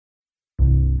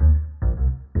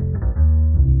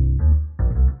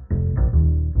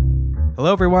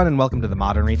Hello, everyone, and welcome to the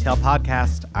Modern Retail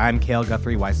Podcast. I'm Cale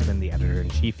Guthrie-Weissman, the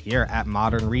editor-in-chief here at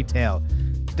Modern Retail.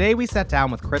 Today, we sat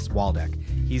down with Chris Waldeck.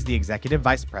 He's the Executive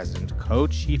Vice President,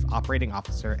 Co-Chief Operating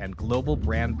Officer, and Global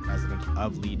Brand President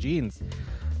of Lee Jeans.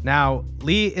 Now,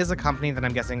 Lee is a company that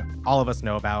I'm guessing all of us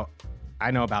know about. I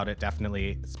know about it,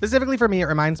 definitely. Specifically for me, it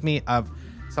reminds me of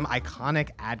some iconic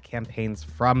ad campaigns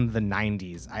from the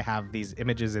 90s. I have these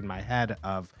images in my head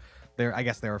of I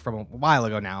guess they were from a while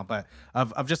ago now, but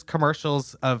of just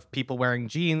commercials of people wearing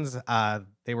jeans.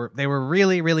 They were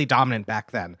really, really dominant back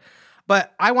then.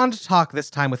 But I wanted to talk this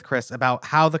time with Chris about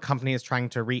how the company is trying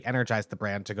to re-energize the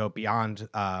brand to go beyond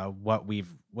what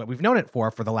we've known it for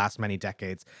the last many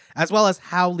decades, as well as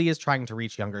how Lee is trying to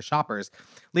reach younger shoppers.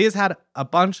 Lee has had a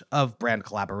bunch of brand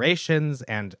collaborations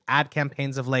and ad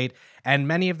campaigns of late, and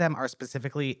many of them are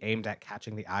specifically aimed at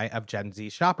catching the eye of Gen Z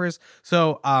shoppers.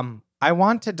 So I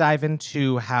want to dive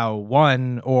into how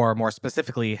or more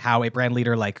specifically, how a brand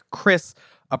leader like Chris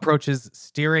approaches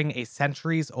steering a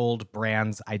centuries-old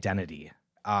brand's identity.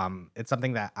 It's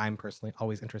something that I'm personally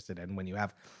always interested in. When you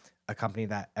have a company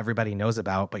that everybody knows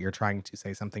about, but you're trying to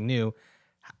say something new,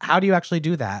 how do you actually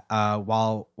do that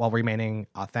while remaining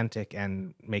authentic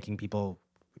and making people,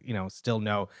 still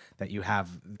know that you have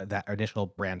that initial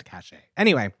brand cachet?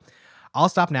 Anyway, I'll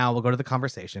stop now. We'll go to the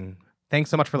conversation.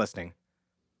 Thanks so much for listening.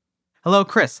 Hello,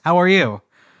 Chris. How are you?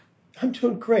 I'm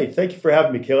doing great. Thank you for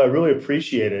having me, Cale. I really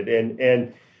appreciate it.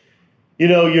 And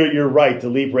you're right. The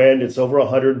Lee brand, it's over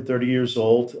 130 years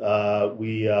old.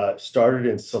 We started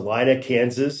in Salina,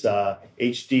 Kansas.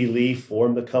 H.D. Lee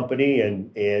formed the company, and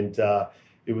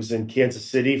it was in Kansas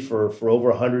City for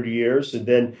over 100 years. And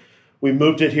then we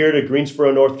moved it here to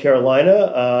Greensboro, North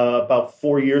Carolina, about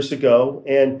 4 years ago.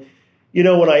 And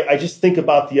when I just think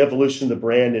about the evolution of the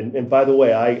brand, and by the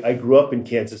way, I grew up in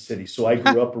Kansas City, so I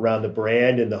grew up around the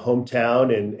brand in the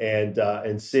hometown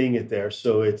and seeing it there.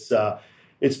 So it's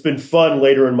been fun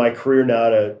later in my career now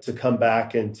to come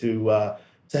back and to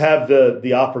have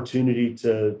the opportunity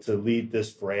to lead this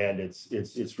brand.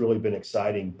 It's really been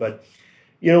exciting. But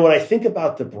when I think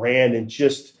about the brand and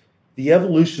just the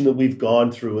evolution that we've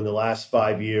gone through in the last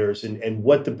 5 years and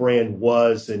what the brand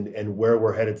was and where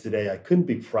we're headed today, I couldn't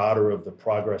be prouder of the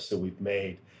progress that we've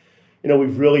made.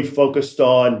 We've really focused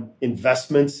on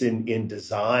investments in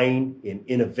design, in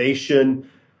innovation,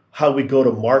 how we go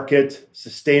to market,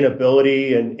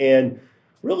 sustainability, and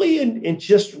really in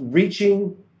just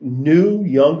reaching new,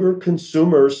 younger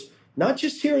consumers, not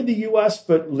just here in the U.S.,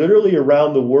 but literally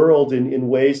around the world in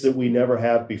ways that we never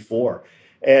have before.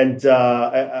 And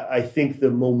I think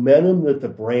the momentum that the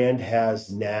brand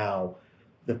has now,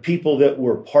 the people that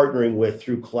we're partnering with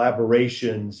through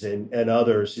collaborations and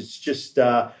others, it's just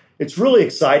it's really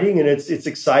exciting, and it's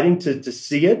exciting to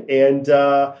see it and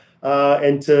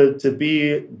to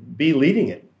be leading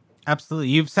it. Absolutely,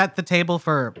 you've set the table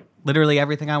for literally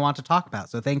everything I want to talk about.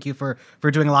 So thank you for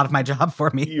doing a lot of my job for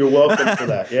me. You're welcome for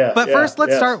that. Yeah. But first,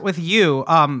 let's start with you.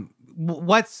 I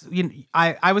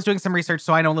was doing some research,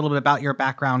 so I know a little bit about your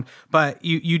background, but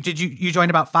you joined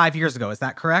about 5 years ago. Is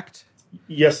that correct?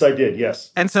 Yes, I did.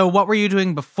 Yes. And so what were you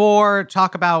doing before?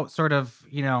 Talk about sort of,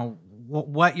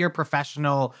 what your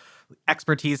professional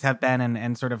expertise have been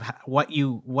and sort of what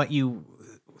you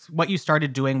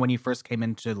started doing when you first came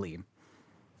into Lee.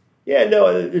 Yeah, no,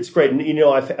 it's great. And,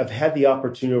 I've had the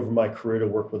opportunity over my career to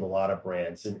work with a lot of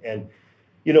brands and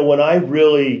when I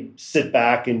really sit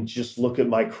back and just look at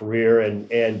my career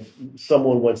and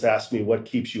someone once asked me what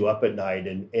keeps you up at night.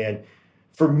 And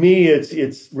for me,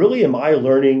 it's really, am I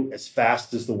learning as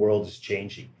fast as the world is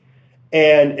changing?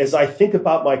 And as I think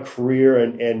about my career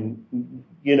and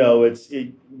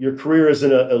your career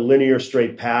isn't a linear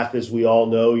straight path, as we all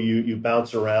know. You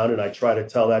bounce around, and I try to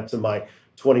tell that to my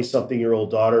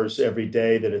 20-something-year-old daughters every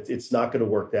day that it's not going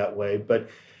to work that way. But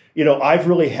I've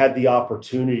really had the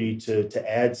opportunity to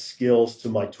add skills to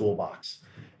my toolbox.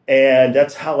 And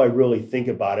that's how I really think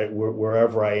about it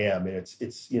wherever I am. And it's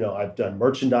I've done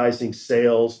merchandising,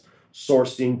 sales,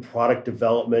 sourcing, product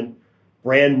development,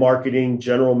 brand marketing,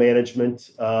 general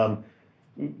management, covering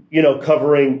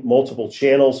multiple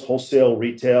channels, wholesale,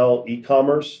 retail,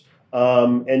 e-commerce,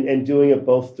 and doing it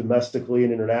both domestically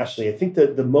and internationally. I think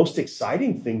that the most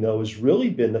exciting thing, though, has really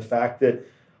been the fact that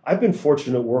I've been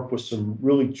fortunate to work with some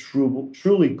really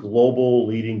truly global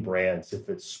leading brands. If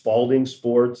it's Spalding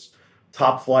Sports,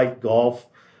 Top Flight Golf,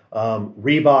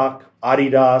 Reebok,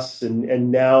 Adidas,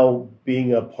 and now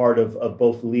being a part of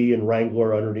both Lee and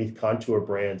Wrangler underneath Kontoor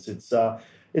Brands, it's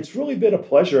really been a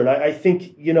pleasure. And I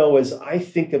think, as I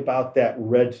think about that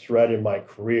red thread in my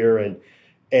career and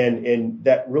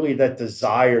that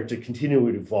desire to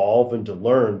continue to evolve and to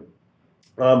learn,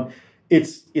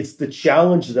 it's the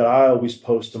challenge that I always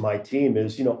pose to my team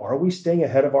is, are we staying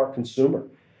ahead of our consumer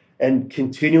and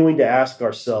continuing to ask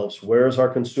ourselves, where is our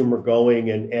consumer going,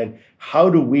 and how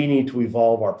do we need to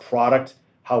evolve our product,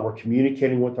 how we're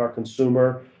communicating with our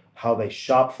consumer, how they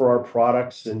shop for our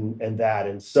products and that.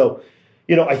 And so,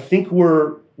 I think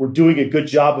we're doing a good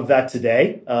job of that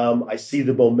today. I see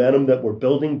the momentum that we're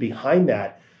building behind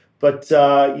that. But,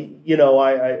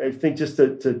 I think just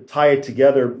to tie it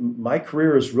together, my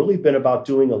career has really been about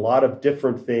doing a lot of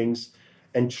different things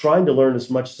and trying to learn as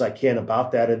much as I can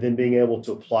about that, and then being able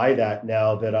to apply that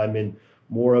now that I'm in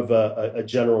more of a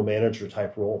general manager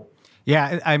type role.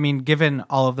 Yeah, I mean, given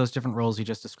all of those different roles you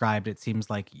just described, it seems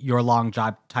like your long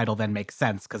job title then makes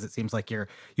sense, because it seems like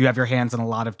you have your hands in a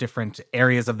lot of different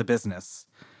areas of the business.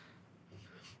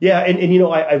 Yeah, and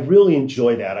I really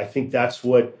enjoy that. I think that's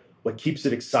what keeps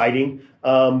it exciting,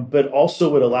 but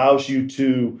also it allows you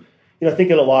to, I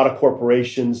think in a lot of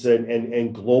corporations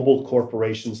and global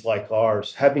corporations like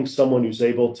ours, having someone who's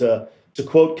able to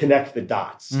quote connect the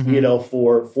dots,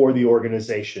 for the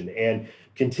organization and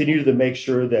continue to make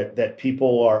sure that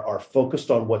people are focused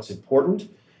on what's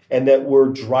important and that we're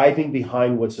driving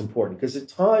behind what's important. Because at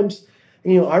times,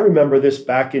 I remember this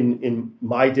back in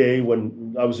my day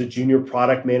when I was a junior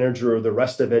product manager or the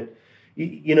rest of it,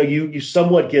 you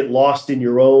somewhat get lost in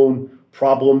your own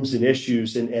problems and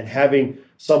issues, and having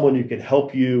someone who can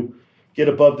help you get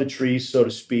above the trees, so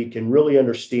to speak, and really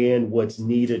understand what's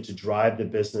needed to drive the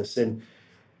business. And,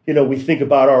 we think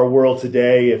about our world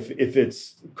today, if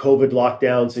it's COVID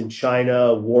lockdowns in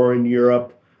China, war in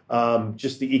Europe,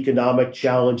 just the economic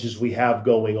challenges we have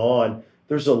going on,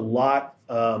 there's a lot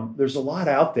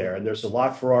out there, and there's a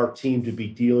lot for our team to be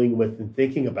dealing with and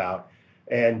thinking about.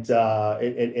 And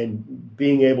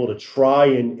being able to try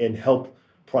and help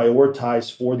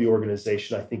prioritize for the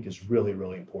organization, I think is really,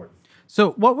 really important.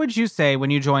 So what would you say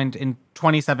when you joined in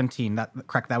 2017?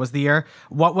 Correct? That was the year.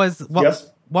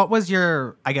 Yes. What was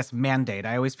your, I guess, mandate?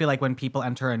 I always feel like when people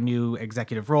enter a new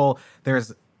executive role,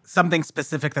 there's something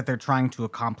specific that they're trying to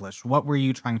accomplish. What were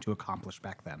you trying to accomplish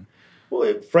back then?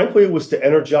 Well, frankly, it was to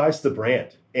energize the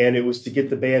brand, and it was to get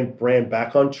the brand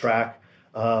back on track.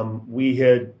 We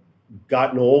had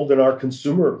gotten old, and our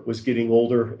consumer was getting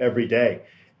older every day.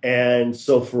 And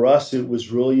so for us, it was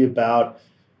really about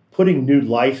putting new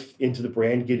life into the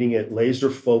brand, getting it laser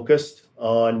focused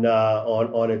on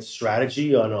its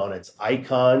strategy, on its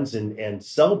icons, and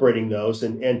celebrating those.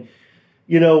 And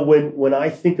when I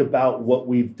think about what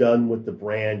we've done with the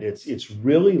brand, it's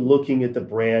really looking at the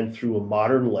brand through a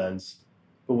modern lens,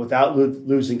 but without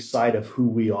losing sight of who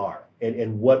we are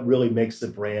and what really makes the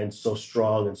brand so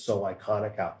strong and so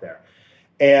iconic out there.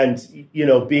 And,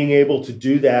 being able to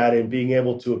do that and being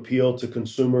able to appeal to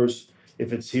consumers,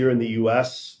 if it's here in the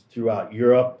U.S., throughout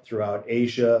Europe, throughout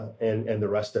Asia, and the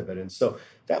rest of it. And so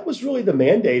that was really the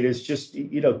mandate, is just,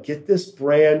 get this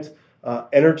brand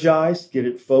energized, get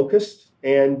it focused,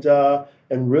 and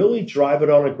really drive it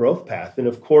on a growth path. And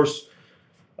of course,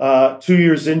 2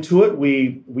 years into it,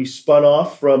 we spun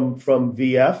off from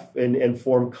VF and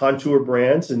formed Kontoor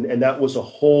Brands, and that was a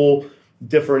whole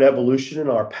different evolution in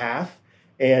our path,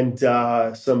 and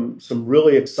some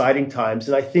really exciting times.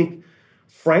 And I think,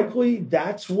 frankly,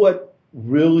 that's what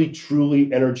really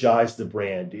truly energized the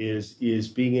brand, is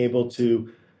being able to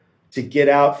get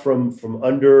out from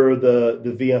under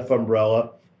the VF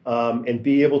umbrella, and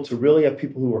be able to really have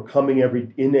people who are coming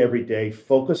every day,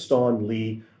 focused on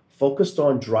Lee, focused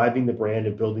on driving the brand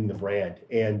and building the brand.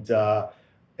 And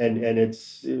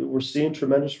we're seeing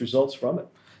tremendous results from it.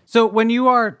 So when you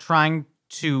are trying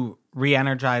to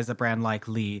re-energize a brand like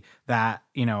Lee, that,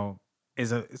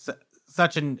 is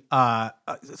such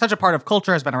a part of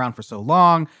culture, has been around for so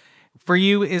long, for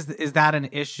you, is that an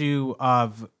issue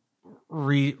of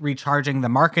recharging the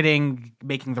marketing,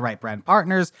 making the right brand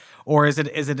partners, or is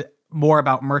it more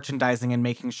about merchandising and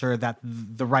making sure that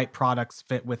the right products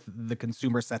fit with the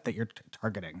consumer set that you're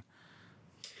targeting?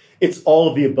 It's all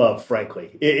of the above,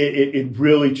 frankly. It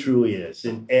really truly is.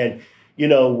 And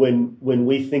when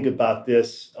we think about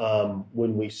this,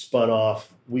 when we spun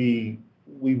off, we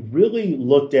really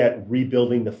looked at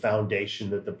rebuilding the foundation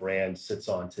that the brand sits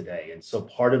on today. And so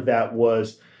part of that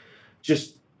was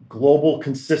just global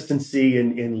consistency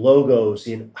in logos,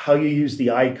 in how you use the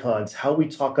icons, how we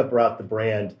talk about the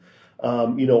brand,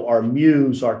 our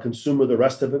muse, our consumer, the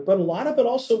rest of it. But a lot of it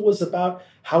also was about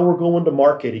how we're going to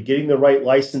market and getting the right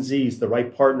licensees, the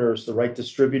right partners, the right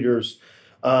distributors,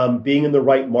 being in the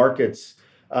right markets,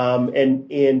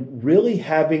 and really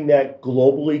having that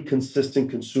globally consistent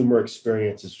consumer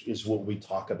experience is what we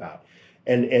talk about,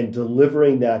 and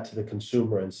delivering that to the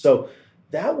consumer. And so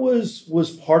that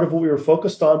was part of what we were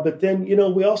focused on. But then,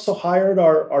 we also hired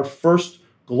our first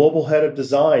global head of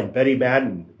design, Betty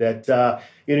Madden, that,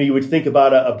 you would think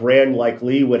about a brand like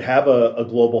Lee would have a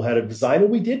global head of design, and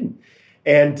we didn't.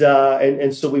 And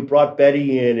so we brought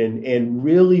Betty in and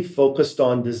really focused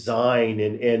on design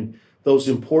and those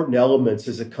important elements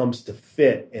as it comes to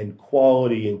fit and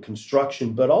quality and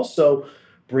construction, but also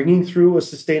bringing through a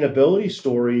sustainability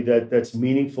story that's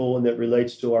meaningful and that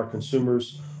relates to our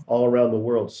consumers all around the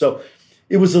world. So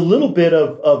it was a little bit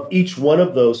of each one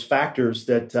of those factors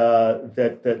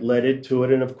that led into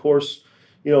it. And of course,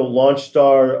 launched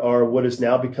our what is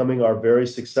now becoming our very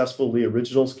successful Lee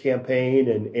Originals campaign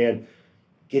and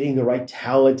getting the right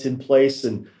talent in place.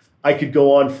 And I could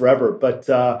go on forever, but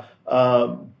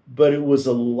it was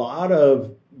a lot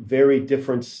of very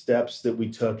different steps that we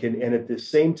took. And at the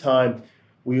same time,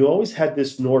 we always had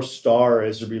this North Star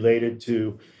as it related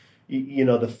to,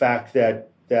 the fact that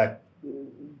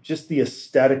just the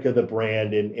aesthetic of the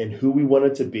brand and who we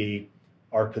wanted to be,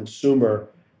 our consumer,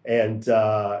 and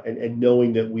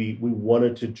knowing that we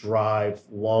wanted to drive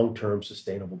long-term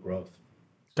sustainable growth.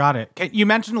 Got it. You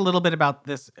mentioned a little bit about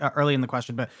this early in the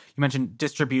question, but you mentioned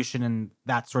distribution and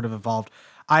that sort of evolved.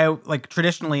 I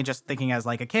traditionally, just thinking as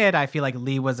a kid, I feel like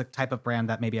Lee was a type of brand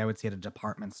that maybe I would see at a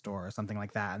department store or something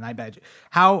like that. And I bet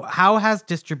how has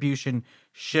distribution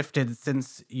shifted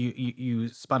since you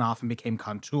spun off and became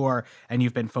Kontoor, and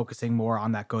you've been focusing more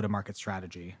on that go-to-market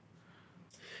strategy?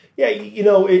 Yeah,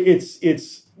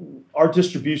 it's our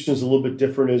distribution is a little bit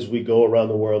different as we go around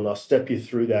the world, and I'll step you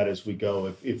through that as we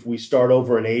go. If we start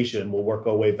over in Asia, and we'll work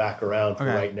our way back around for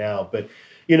right now. But,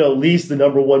 Lee's the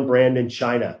number one brand in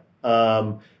China,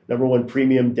 number one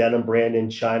premium denim brand in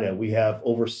China. We have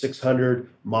over 600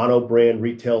 mono brand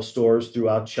retail stores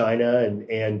throughout China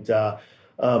and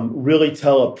really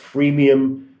tell a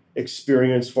premium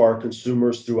experience for our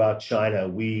consumers throughout China.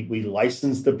 We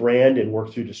license the brand and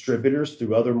work through distributors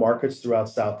through other markets throughout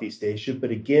Southeast Asia.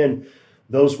 But again,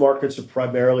 those markets are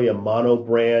primarily a mono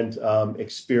brand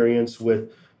experience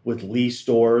with Lee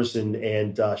stores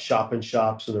and shop and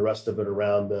shops and the rest of it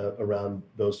around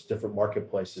those different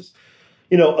marketplaces.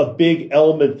 A big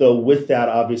element though with that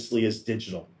obviously is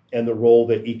digital and the role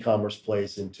that e-commerce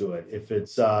plays into it. If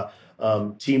it's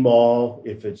Tmall,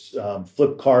 if it's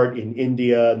Flipkart in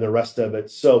India and the rest of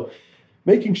it. So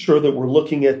making sure that we're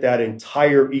looking at that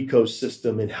entire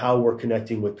ecosystem and how we're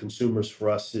connecting with consumers for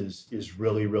us is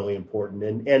really, really important.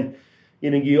 And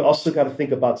you also got to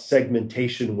think about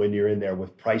segmentation when you're in there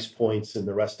with price points and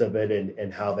the rest of it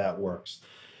and how that works.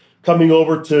 Coming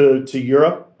over to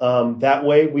Europe, that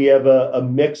way we have a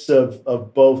mix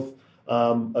of both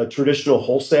a traditional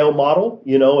wholesale model,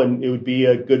 and it would be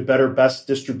a good, better, best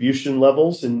distribution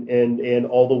levels and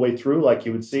all the way through, like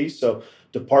you would see. So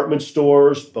department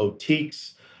stores,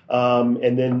 boutiques,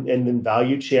 and then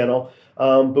value channel.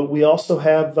 But we also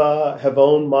have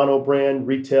owned mono brand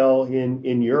retail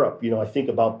in Europe. I think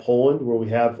about Poland, where we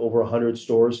have over 100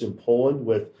 stores in Poland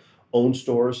with own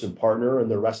stores and partner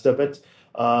and the rest of it.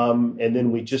 And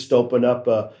then we just opened up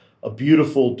a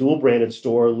beautiful dual branded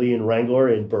store, Lee and Wrangler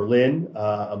in Berlin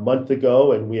a month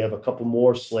ago. And we have a couple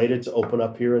more slated to open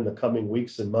up here in the coming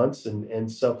weeks and months.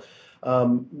 And so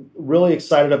really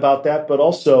excited about that. But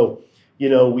also,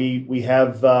 we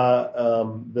have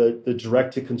the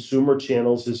direct to consumer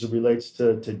channels as it relates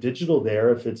to digital there.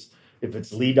 If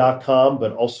it's Lee.com,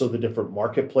 but also the different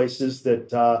marketplaces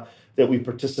that we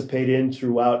participate in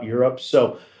throughout Europe.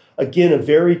 So again, a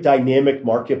very dynamic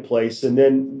marketplace. And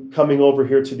then coming over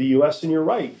here to the U.S., and you're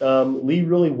right, Lee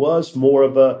really was more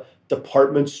of a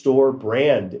department store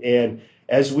brand. And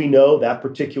as we know, that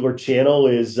particular channel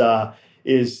is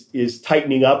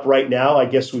tightening up right now, I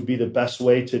guess would be the best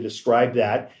way to describe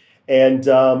that. And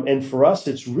for us,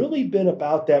 it's really been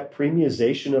about that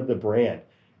premiumization of the brand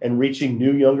and reaching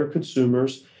new, younger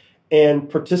consumers and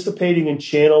participating in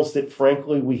channels that,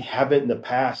 frankly, we haven't in the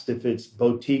past, if it's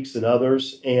boutiques and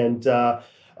others. And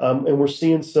we're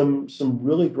seeing some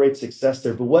really great success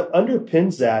there. But what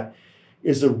underpins that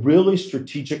is a really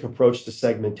strategic approach to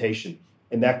segmentation.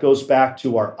 And that goes back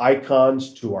to our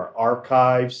icons, to our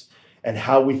archives, and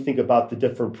how we think about the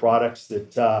different products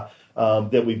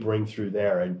that we bring through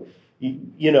there. And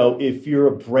if you're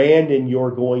a brand and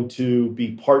you're going to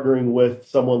be partnering with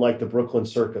someone like the Brooklyn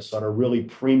Circus on a really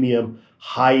premium,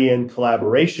 high-end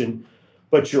collaboration,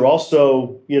 but you're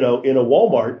also, in a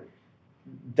Walmart,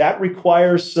 that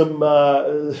requires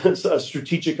a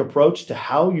strategic approach to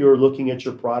how you're looking at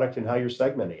your product and how you're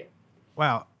segmenting it.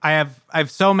 Wow. I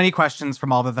have so many questions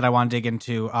from all that I want to dig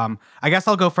into. I guess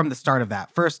I'll go from the start of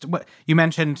that. First, what you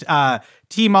mentioned,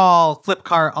 Tmall,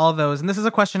 Flipkart, all of those. And this is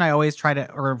a question I always try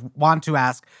to or want to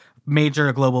ask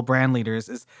major global brand leaders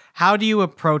is how do you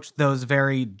approach those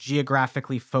very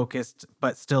geographically focused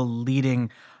but still leading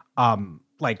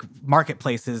like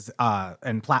marketplaces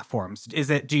and platforms?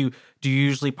 Do you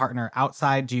usually partner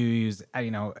outside? Do you use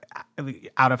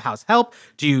out of house help?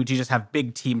 Do you just have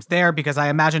big teams there? Because I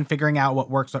imagine figuring out what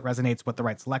works, what resonates, what the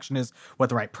right selection is, what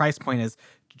the right price point is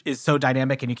so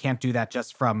dynamic, and you can't do that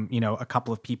just from a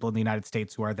couple of people in the United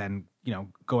States who are then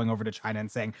going over to China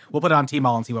and saying we'll put it on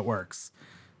Tmall and see what works.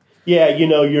 Yeah,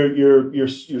 you're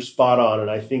spot on, and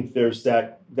I think there's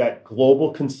that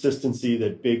global consistency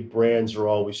that big brands are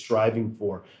always striving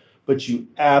for, but you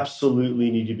absolutely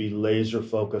need to be laser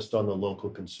focused on the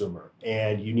local consumer,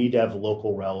 and you need to have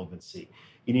local relevancy.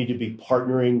 You need to be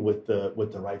partnering with the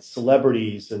right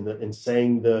celebrities and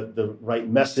saying the right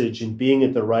message and being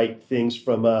at the right things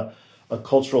from a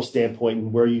cultural standpoint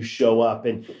and where you show up.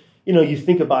 And you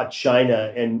think about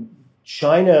China,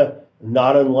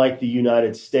 not unlike the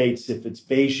United States, if it's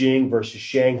Beijing versus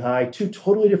Shanghai, two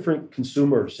totally different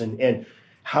consumers and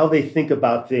how they think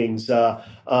about things.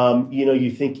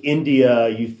 You think India,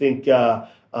 you think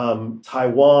Taiwan,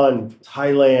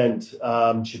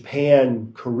 Thailand,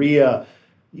 Japan, Korea,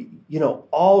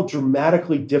 all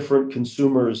dramatically different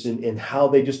consumers in how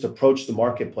they just approach the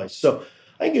marketplace. So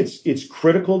I think it's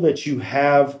critical that you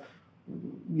have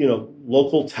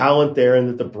local talent there and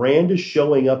that the brand is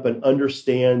showing up and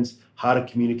understands how to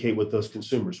communicate with those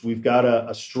consumers. We've got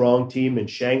a strong team in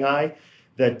Shanghai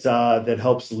that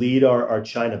helps lead our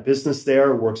China business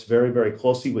there, works very, very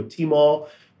closely with Tmall,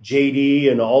 JD,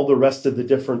 and all the rest of the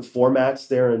different formats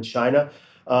there in China.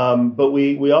 But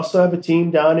we also have a team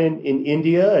down in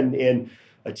India and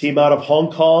a team out of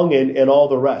Hong Kong and all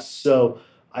the rest. So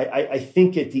I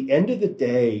think at the end of the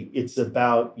day, it's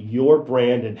about your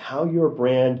brand and how your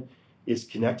brand is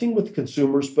connecting with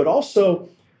consumers, but also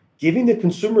giving the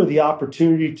consumer the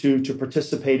opportunity to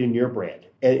participate in your brand.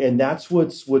 And that's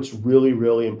what's really,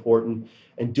 really important,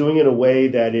 and doing it in a way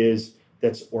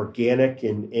that's organic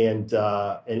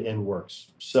and works.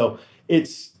 So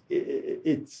it's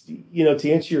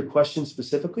to answer your question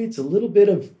specifically, it's a little bit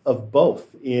of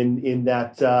both in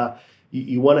that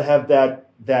you want to have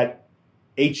that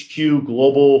HQ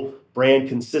global brand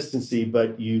consistency,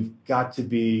 but you've got to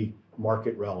be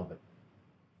market relevant.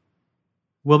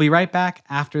 We'll be right back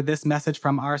after this message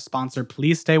from our sponsor.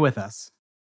 Please stay with us.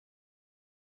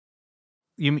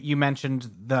 You mentioned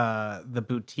the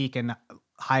boutique and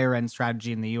higher end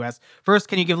strategy in the US. First,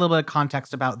 can you give a little bit of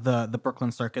context about the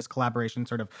Brooklyn Circus collaboration?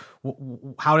 Sort of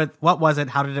what was it?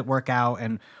 How did it work out?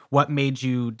 And what made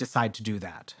you decide to do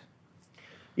that?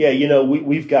 Yeah,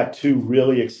 we've got two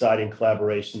really exciting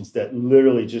collaborations that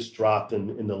literally just dropped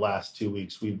in the last 2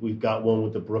 weeks. We've got one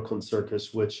with the Brooklyn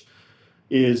Circus, which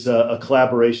is a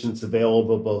collaboration that's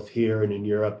available both here and in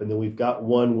Europe. And then we've got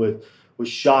one with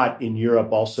Shot in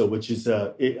Europe also, which is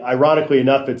ironically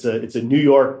enough, it's a New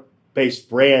York based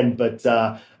brand, but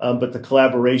the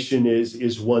collaboration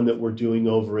is one that we're doing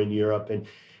over in Europe. And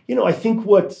I think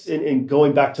and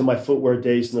going back to my footwear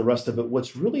days and the rest of it,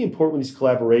 what's really important with these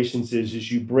collaborations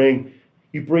is you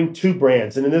bring two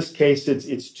brands, and in this case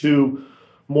it's two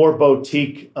more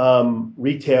boutique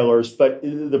retailers, but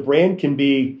the brand can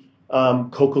be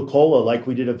Coca-Cola, like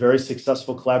we did a very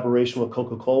successful collaboration with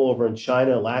Coca-Cola over in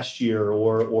China last year,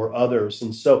 or others.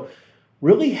 And so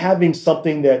really having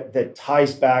something that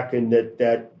ties back and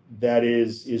that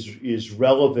is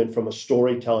relevant from a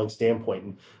storytelling standpoint.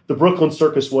 And the Brooklyn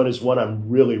Circus one is one I'm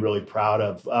really, really proud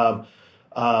of.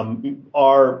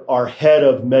 Our head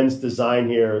of men's design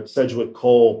here, Sedgwick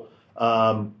Cole,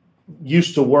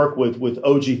 used to work with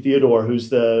O.G. Theodore, who's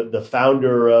the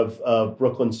founder of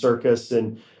Brooklyn Circus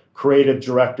and creative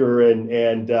director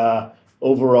and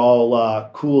overall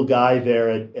cool guy there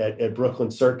at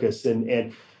Brooklyn Circus.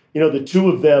 And the two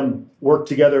of them worked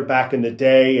together back in the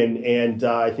day. And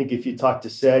I think if you talk to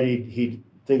Sed, he'd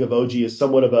think of OG as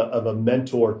somewhat of a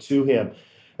mentor to him.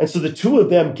 And so the two of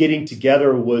them getting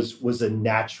together was a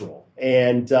natural.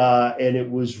 And it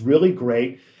was really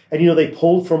great. And, they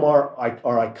pulled from our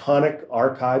iconic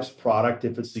archives product,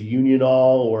 if it's the Union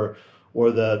All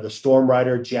or the Storm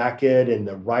Rider jacket and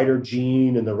the Rider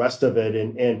jean and the rest of it,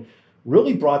 and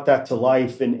really brought that to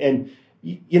life. And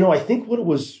I think what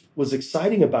was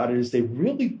exciting about it is they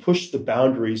really pushed the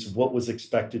boundaries of what was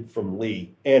expected from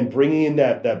Lee, and bringing in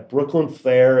that Brooklyn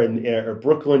flair or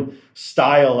Brooklyn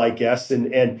style, I guess,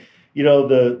 and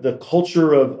the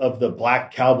culture of the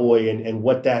black cowboy and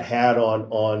what that had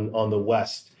on the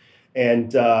West.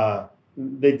 And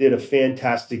they did a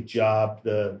fantastic job.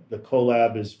 The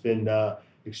collab has been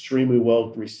extremely well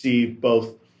received,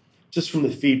 both just from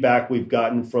the feedback we've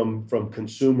gotten from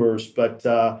consumers, but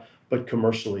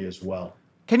commercially as well.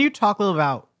 Can you talk a little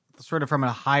about sort of from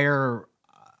a higher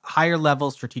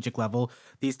level, strategic level,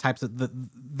 these types of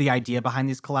the idea behind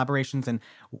these collaborations and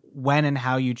when and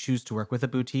how you choose to work with a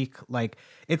boutique? Like,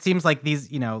 it seems like these,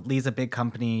 Lee's a big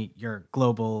company, you're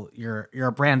global, you're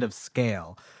a brand of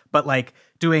scale, but like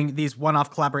doing these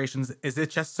one-off collaborations, is it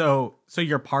just so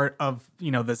you're part of,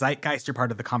 the zeitgeist, you're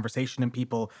part of the conversation and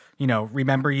people,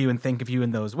 remember you and think of you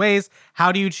in those ways?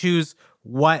 How do you choose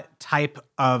what type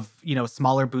of,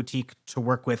 smaller boutique to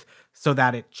work with so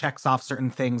that it checks off certain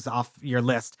things off your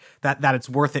list that it's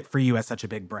worth it for you as such a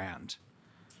big brand?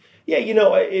 Yeah,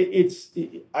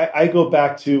 I go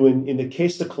back to in the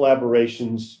case of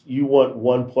collaborations, you want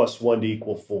 1+1 to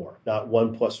equal 4, not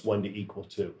 1+1 to equal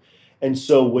 2. And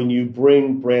so when you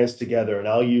bring brands together, and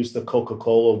I'll use the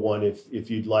Coca-Cola one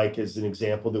if you'd like as an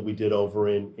example that we did over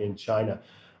in China.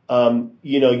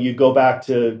 You go back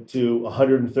to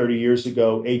 130 years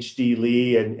ago, H.D.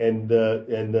 Lee and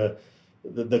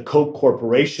the Coke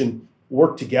Corporation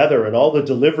worked together, and all the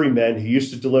delivery men who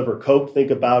used to deliver Coke. Think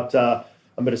about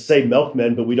I'm going to say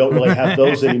milkmen, but we don't really have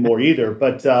those anymore either.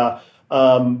 But they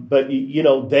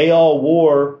all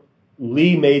wore.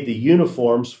 Lee made the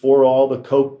uniforms for all the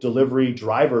Coke delivery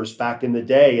drivers back in the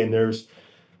day, and there's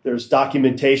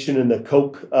documentation in the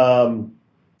Coke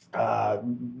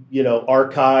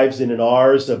archives and in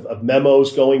ours of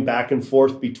memos going back and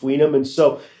forth between them. And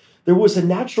so there was a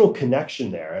natural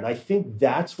connection there. And I think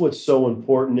that's what's so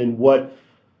important. And what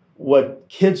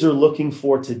kids are looking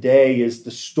for today is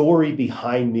the story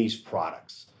behind these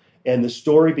products and the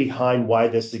story behind why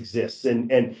this exists.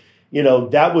 And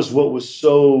that was what was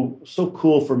so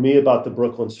cool for me about the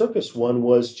Brooklyn Circus one,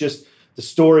 was just the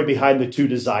story behind the two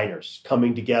designers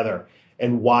coming together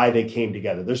and why they came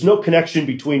together. There's no connection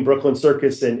between Brooklyn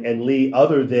Circus and Lee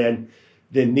other than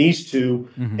these two,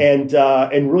 mm-hmm.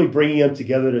 and really bringing them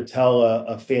together to tell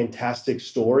a fantastic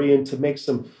story and to make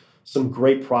some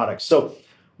great products. So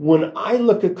when I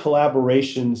look at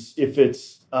collaborations, if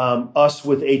it's us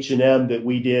with H&M that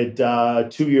we did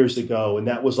 2 years ago, and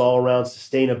that was all around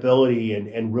sustainability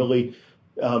and really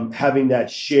having that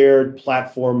shared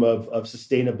platform of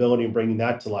sustainability and bringing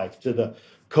that to life, to the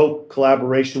Coke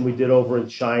collaboration we did over in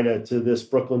China, to this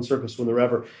Brooklyn Circus when they're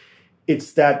ever.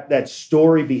 It's that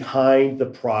story behind the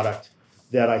product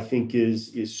that I think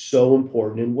is so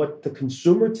important, and what the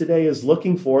consumer today is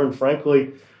looking for, and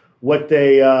frankly, what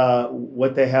they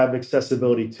have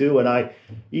accessibility to. And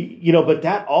but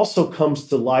that also comes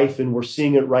to life, and we're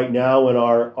seeing it right now in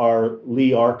our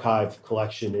Lee Archive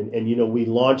collection. And we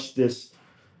launched this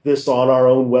on our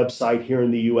own website here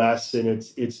in the U.S., and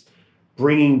it's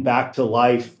bringing back to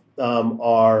life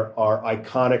our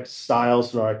iconic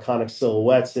styles and our iconic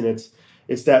silhouettes, and it's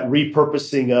that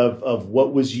repurposing of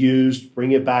what was used,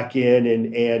 bring it back in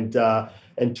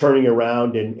and turning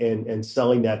around and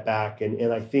selling that back.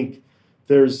 And I think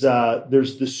there's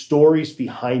the stories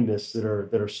behind this that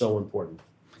are so important.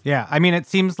 Yeah, I mean, it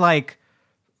seems like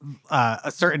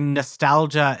a certain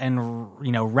nostalgia and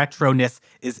retroness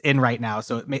is in right now,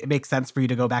 so it makes sense for you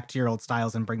to go back to your old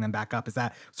styles and bring them back up. Is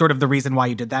that sort of the reason why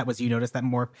you did that? Was you noticed that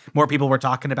more people were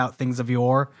talking about things of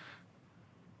yore?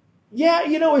 Yeah,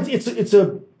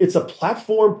 it's a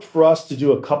platform for us to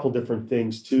do a couple different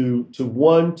things. To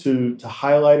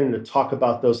highlight and to talk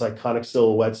about those iconic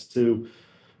silhouettes to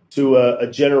a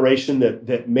generation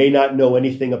that may not know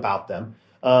anything about them,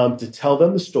 to tell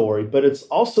them the story. But it's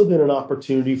also then an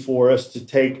opportunity for us to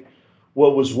take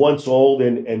what was once old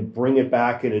and bring it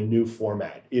back in a new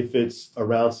format. If it's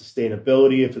around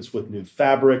sustainability, if it's with new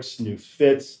fabrics, new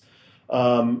fits,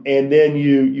 and then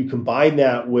you combine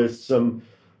that with some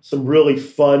really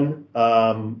fun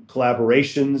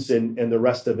collaborations and the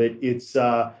rest of it. It's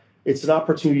an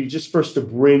opportunity just for us to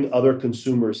bring other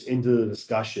consumers into the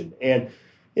discussion. And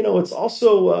it's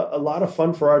also a lot of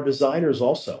fun for our designers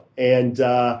also, and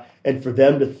for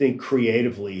them to think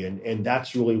creatively, and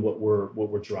that's really what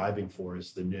we're driving for,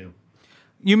 is the new.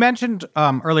 You mentioned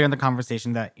earlier in the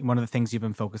conversation that one of the things you've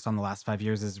been focused on the last 5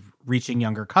 years is reaching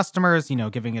younger customers,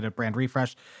 giving it a brand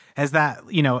refresh. Has that,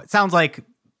 it sounds like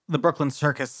the Brooklyn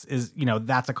Circus is,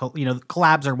 that's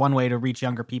collabs are one way to reach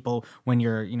younger people when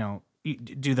you're, you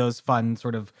do those fun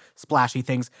sort of splashy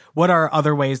things. What are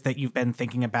other ways that you've been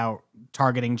thinking about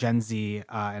targeting Gen Z,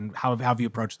 and how have you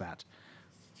approached that?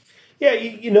 Yeah,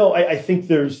 I think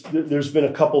there's been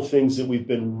a couple things that we've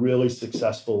been really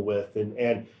successful with,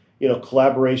 and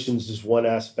collaborations is one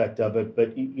aspect of it.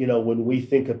 But when we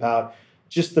think about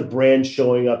just the brand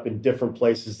showing up in different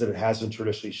places that it hasn't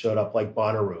traditionally showed up, like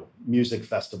Bonnaroo, music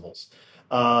festivals,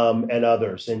 and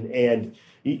others, and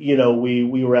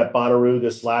we were at Bonnaroo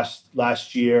this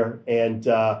last year and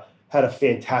had a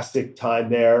fantastic time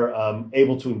there,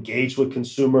 able to engage with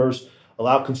consumers,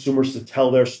 allow consumers to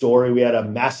tell their story. We had a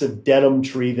massive denim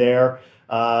tree there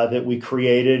that we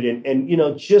created.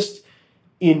 And just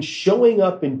in showing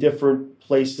up in different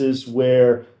places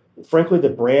where, frankly, the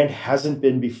brand hasn't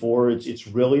been before, it's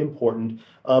really important.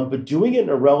 But doing it in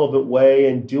a relevant way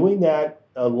and doing that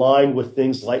aligned with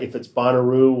things like if it's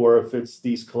Bonnaroo or if it's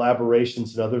these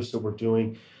collaborations and others that we're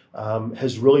doing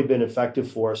has really been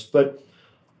effective for us. But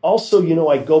also,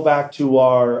 I go back to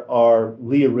our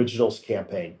Lee Originals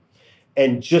campaign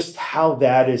and just how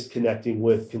that is connecting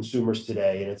with consumers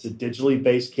today. And it's a digitally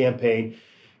based campaign.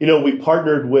 We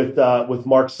partnered with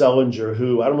Mark Sellinger,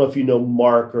 who I don't know if you know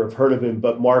Mark or have heard of him,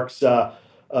 but Mark's, I'm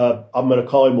going to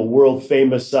call him a world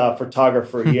famous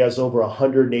photographer. He has over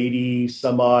 180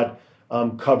 some odd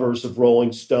covers of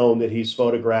Rolling Stone that he's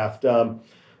photographed.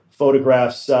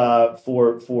 Photographs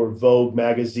for Vogue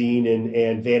magazine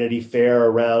and Vanity Fair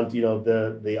around,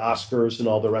 the Oscars and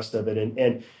all the rest of it.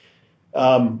 And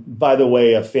by the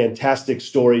way, a fantastic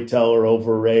storyteller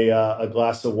over a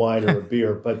glass of wine or a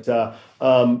beer. But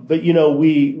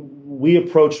we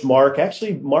approached Mark.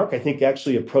 Actually, Mark, I think,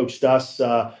 approached us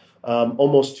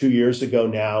almost 2 years ago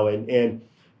now. And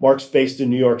Mark's based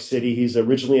in New York City. He's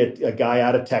originally a guy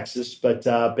out of Texas, but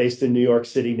based in New York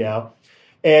City now.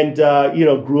 And,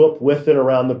 grew up with and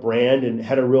around the brand and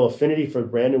had a real affinity for the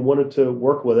brand and wanted to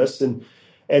work with us. And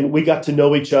we got to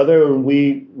know each other, and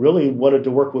we really wanted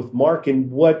to work with Mark.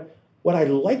 And what I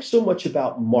like so much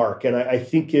about Mark, and I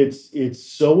think it's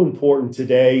so important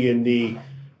today in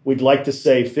we'd like to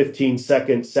say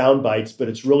 15-second sound bites, but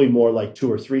it's really more like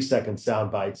 2 or 3 second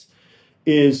sound bites,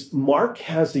 is Mark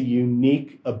has a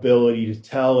unique ability to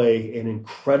tell an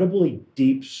incredibly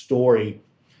deep story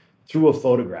through a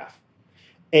photograph.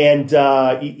 And,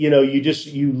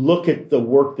 you look at the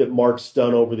work that Mark's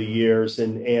done over the years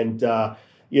and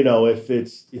if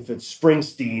it's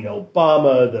Springsteen,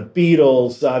 Obama, the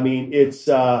Beatles, I mean,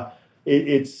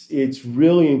 it's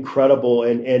really incredible.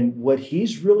 And what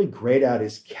he's really great at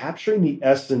is capturing the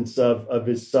essence of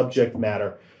his subject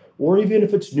matter, or even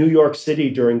if it's New York City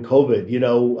during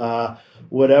COVID,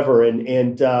 whatever,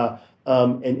 and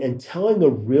telling a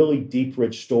really deep,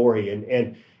 rich story.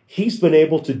 And he's been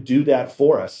able to do that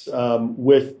for us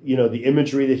with, the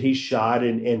imagery that he shot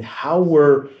and how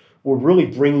we're really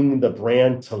bringing the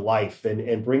brand to life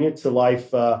and bring it to life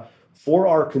for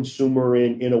our consumer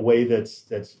in a way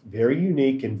that's very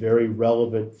unique and very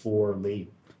relevant for Lee.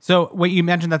 So what you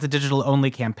mentioned, that's a digital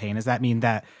only campaign. Does that mean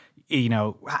that,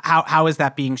 how is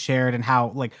that being shared and how,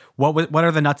 what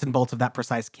are the nuts and bolts of that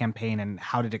precise campaign and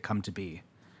how did it come to be?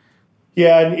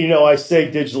 Yeah, and I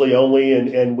say digitally only,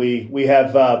 and we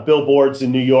have billboards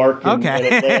in New York and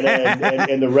Atlanta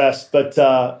and the rest. But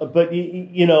I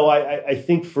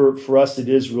think for us it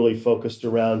is really focused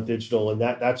around digital, and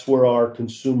that's where our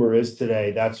consumer is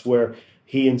today. That's where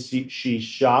he and she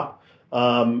shop,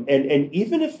 and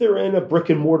even if they're in a brick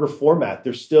and mortar format,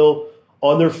 they're still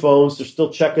on their phones. They're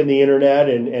still checking the internet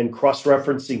and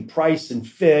cross-referencing price and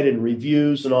fit and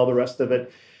reviews and all the rest of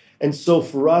it. And so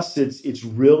for us, it's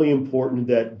really important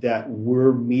that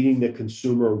we're meeting the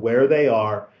consumer where they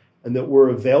are and that we're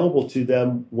available to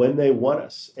them when they want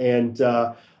us. And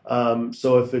so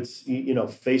if it's,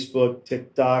 Facebook,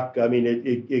 TikTok, I mean,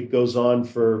 it goes on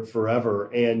for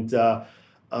forever. And, the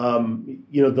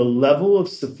level of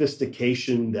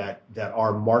sophistication that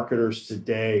our marketers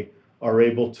today are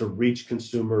able to reach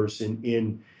consumers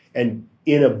in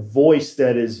a voice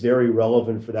that is very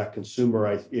relevant for that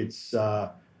consumer,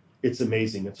 it's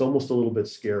amazing. It's almost a little bit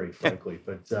scary, frankly,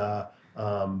 but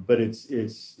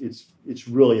it's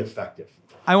really effective.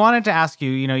 I wanted to ask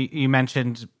you, you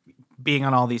mentioned being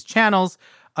on all these channels.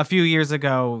 A few years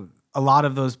ago, a lot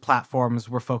of those platforms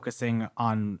were focusing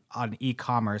on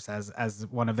e-commerce as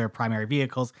one of their primary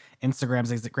vehicles.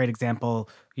 Instagram is a great example.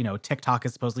 TikTok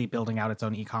is supposedly building out its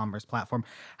own e-commerce platform.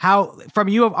 How,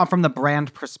 from the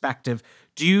brand perspective,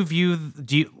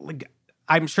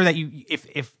 I'm sure that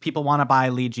if people want to buy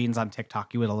Lee jeans on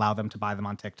TikTok, you would allow them to buy them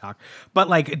on TikTok. But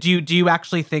do you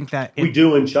actually think that we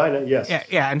do in China? Yes.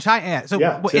 Yeah, in China. Yeah. So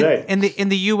today. in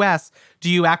the US, do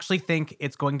you actually think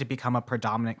it's going to become a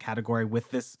predominant category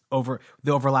with the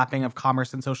overlapping of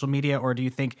commerce and social media, or do you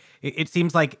think it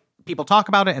seems like people talk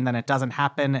about it and then it doesn't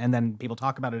happen, and then people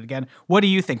talk about it again? What do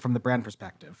you think from the brand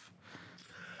perspective?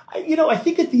 I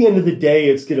think at the end of the day,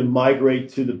 it's going to migrate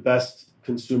to the best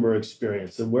consumer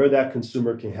experience and where that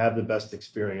consumer can have the best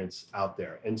experience out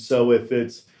there. And so if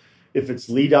it's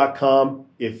Lee.com,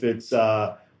 if it's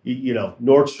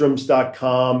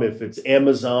Nordstrom's.com, if it's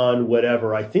Amazon,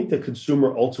 whatever, I think the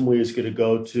consumer ultimately is going to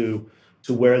go to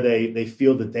where they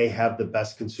feel that they have the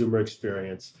best consumer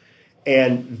experience.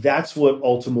 And that's what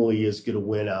ultimately is going to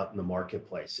win out in the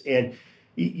marketplace. And,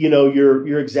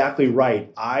 you're exactly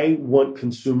right. I want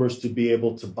consumers to be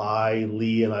able to buy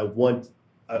Lee, and I want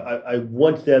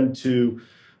them to,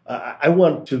 I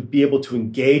want to be able to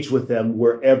engage with them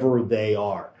wherever they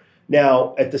are.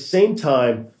 Now, at the same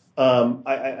time,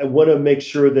 I want to make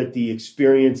sure that the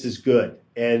experience is good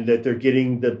and that they're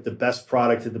getting the best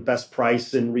product at the best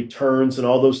price, and returns and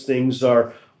all those things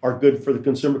are good for the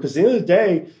consumer. Because at the end of the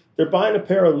day, they're buying a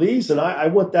pair of Lees, and I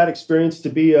want that experience to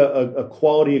be a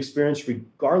quality experience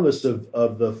regardless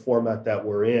of the format that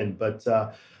we're in. But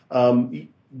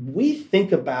we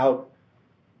think about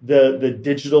the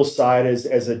digital side as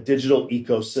a digital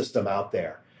ecosystem out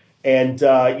there. And,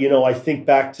 I think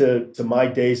back to my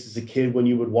days as a kid when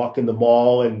you would walk in the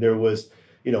mall and there was,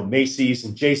 Macy's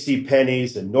and J.C.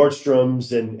 Penney's and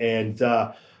Nordstrom's and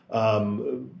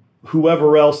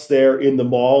whoever else there in the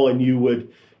mall, and you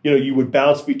would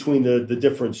bounce between the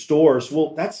different stores.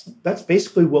 Well, that's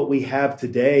basically what we have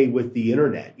today with the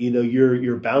internet.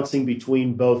 You're bouncing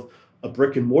between both a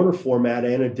brick and mortar format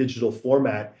and a digital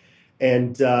format.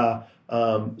 And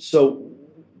so,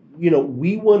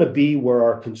 we want to be where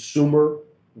our consumer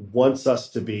wants us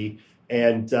to be.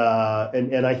 And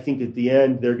I think at the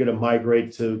end, they're going to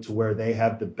migrate to where they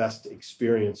have the best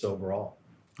experience overall.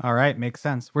 All right. Makes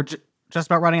sense. We're just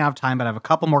about running out of time, but I have a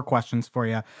couple more questions for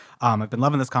you. I've been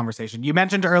loving this conversation. You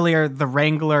mentioned earlier the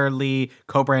Wrangler Lee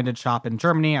co-branded shop in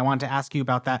Germany. I wanted to ask you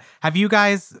about that. Have you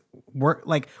guys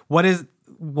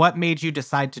what made you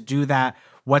decide to do that?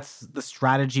 What's the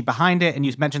strategy behind it? And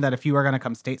you mentioned that a few are going to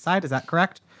come stateside. Is that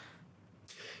correct?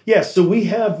 Yeah, so we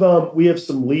have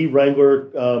some Lee Wrangler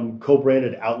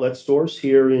co-branded outlet stores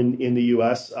here in the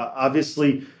U.S.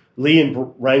 Obviously, Lee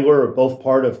and Wrangler are both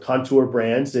part of Kontoor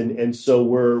Brands, and so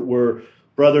we're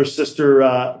brother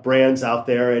sister brands out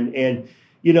there. And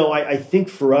I think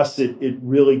for us it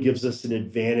really gives us an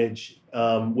advantage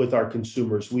with our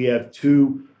consumers. We have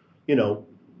two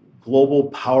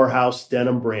global powerhouse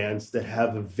denim brands that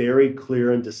have a very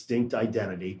clear and distinct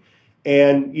identity.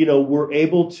 And, we're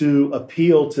able to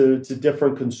appeal to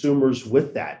different consumers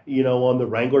with that. On the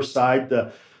Wrangler side,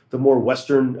 the more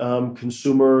Western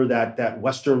consumer, that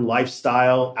Western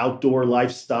lifestyle, outdoor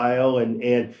lifestyle,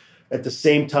 and at the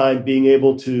same time being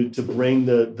able to bring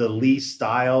the Lee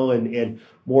style and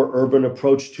more urban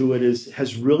approach to it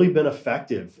has really been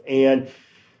effective. And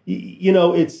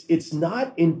it's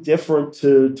not indifferent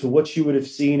to what you would have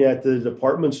seen at the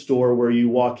department store where you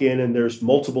walk in and there's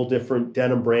multiple different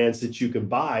denim brands that you can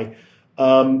buy.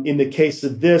 In the case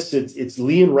of this, it's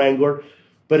Lee and Wrangler,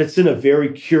 but it's in a very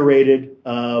curated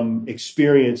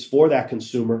experience for that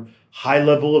consumer. High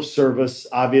level of service.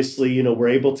 Obviously, we're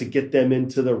able to get them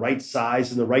into the right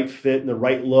size and the right fit and the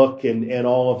right look and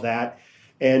all of that.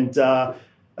 And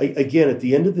again, at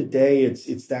the end of the day,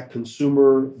 it's that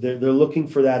consumer. They're looking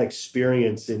for that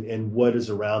experience and what is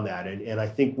around that. And I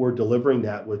think we're delivering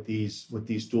that with these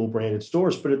dual branded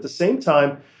stores. But at the same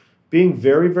time, being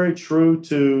very, very true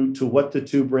to what the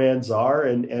two brands are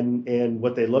and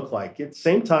what they look like. At the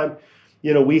same time,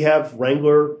 we have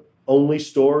Wrangler only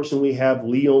stores and we have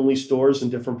Lee only stores in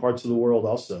different parts of the world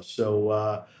also.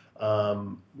 So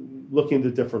looking at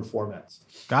the different formats.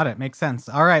 Got it. Makes sense.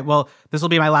 All right. Well, this will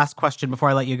be my last question before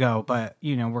I let you go. But,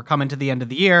 we're coming to the end of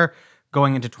the year,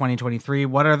 going into 2023.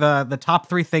 What are the top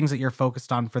three things that you're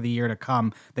focused on for the year to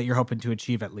come that you're hoping to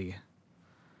achieve at Lee?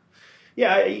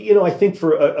 Yeah, I think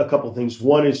for a couple of things.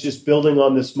 One is just building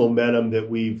on this momentum that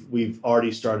we've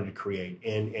already started to create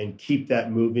and keep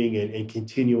that moving and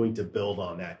continuing to build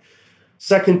on that.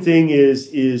 Second thing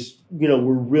is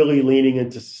we're really leaning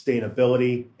into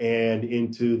sustainability and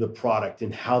into the product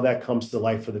and how that comes to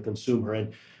life for the consumer.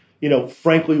 And,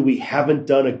 frankly, we haven't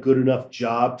done a good enough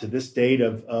job to this date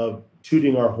of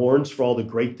tooting our horns for all the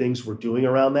great things we're doing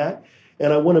around that.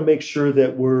 And I want to make sure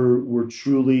that we're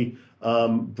truly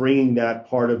bringing that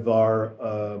part of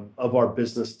our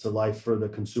business to life for the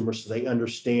consumer so they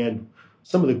understand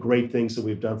some of the great things that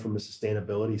we've done from a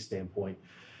sustainability standpoint.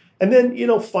 And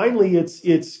then, finally,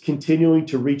 it's continuing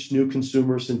to reach new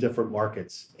consumers in different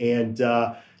markets. And,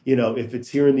 if it's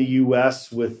here in the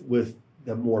U.S. with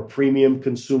the more premium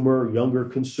consumer, younger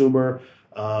consumer,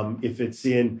 if it's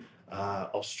in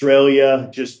Australia,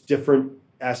 just different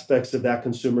aspects of that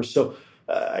consumer. So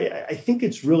I think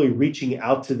it's really reaching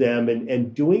out to them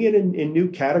and doing it in new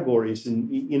categories. And,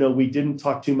 we didn't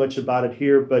talk too much about it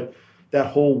here, but that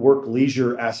whole work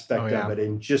leisure aspect of it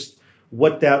and just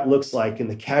what that looks like and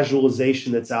the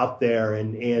casualization that's out there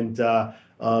and the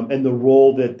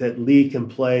role that Lee can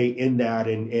play in that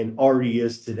and already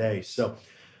is today. So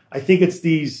I think it's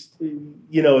these,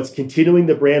 it's continuing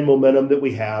the brand momentum that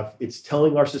we have. It's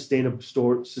telling our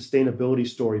sustainability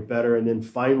story better. And then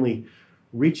finally,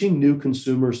 reaching new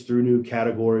consumers through new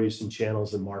categories and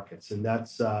channels and markets. And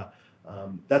that's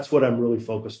what I'm really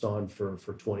focused on for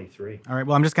 23. All right.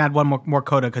 Well, I'm just going to add one more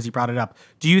coda because you brought it up.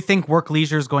 Do you think work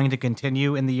leisure is going to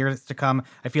continue in the years to come?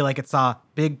 I feel like it saw a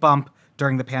big bump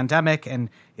during the pandemic and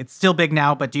it's still big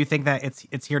now, but do you think that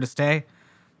it's here to stay?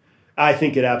 I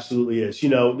think it absolutely is.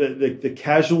 The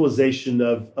casualization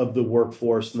of the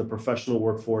workforce and the professional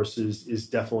workforce is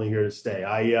definitely here to stay.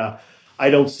 I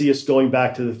don't see us going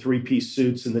back to the 3-piece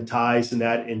suits and the ties and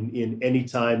that in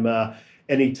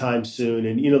anytime soon.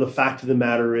 And the fact of the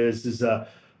matter is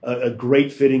a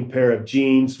great fitting pair of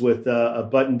jeans with a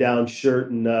button-down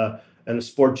shirt and a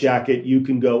sport jacket. You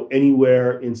can go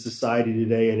anywhere in society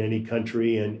today in any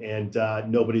country, and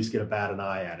nobody's going to bat an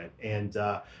eye at it. And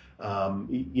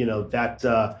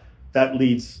that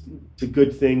leads to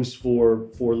good things for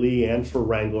Lee and for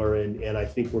Wrangler, and I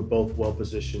think we're both well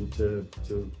positioned to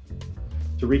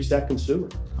reach that consumer.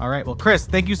 All right. Well, Chris,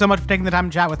 thank you so much for taking the time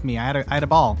to chat with me. I had a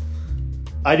ball.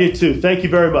 I did too. Thank you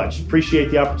very much. Appreciate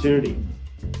the opportunity.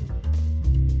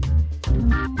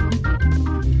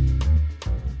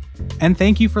 And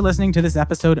thank you for listening to this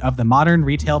episode of the Modern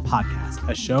Retail Podcast,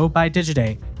 a show by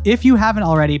Digiday. If you haven't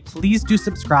already, please do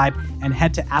subscribe and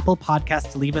head to Apple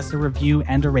Podcasts to leave us a review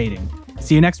and a rating.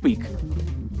 See you next week.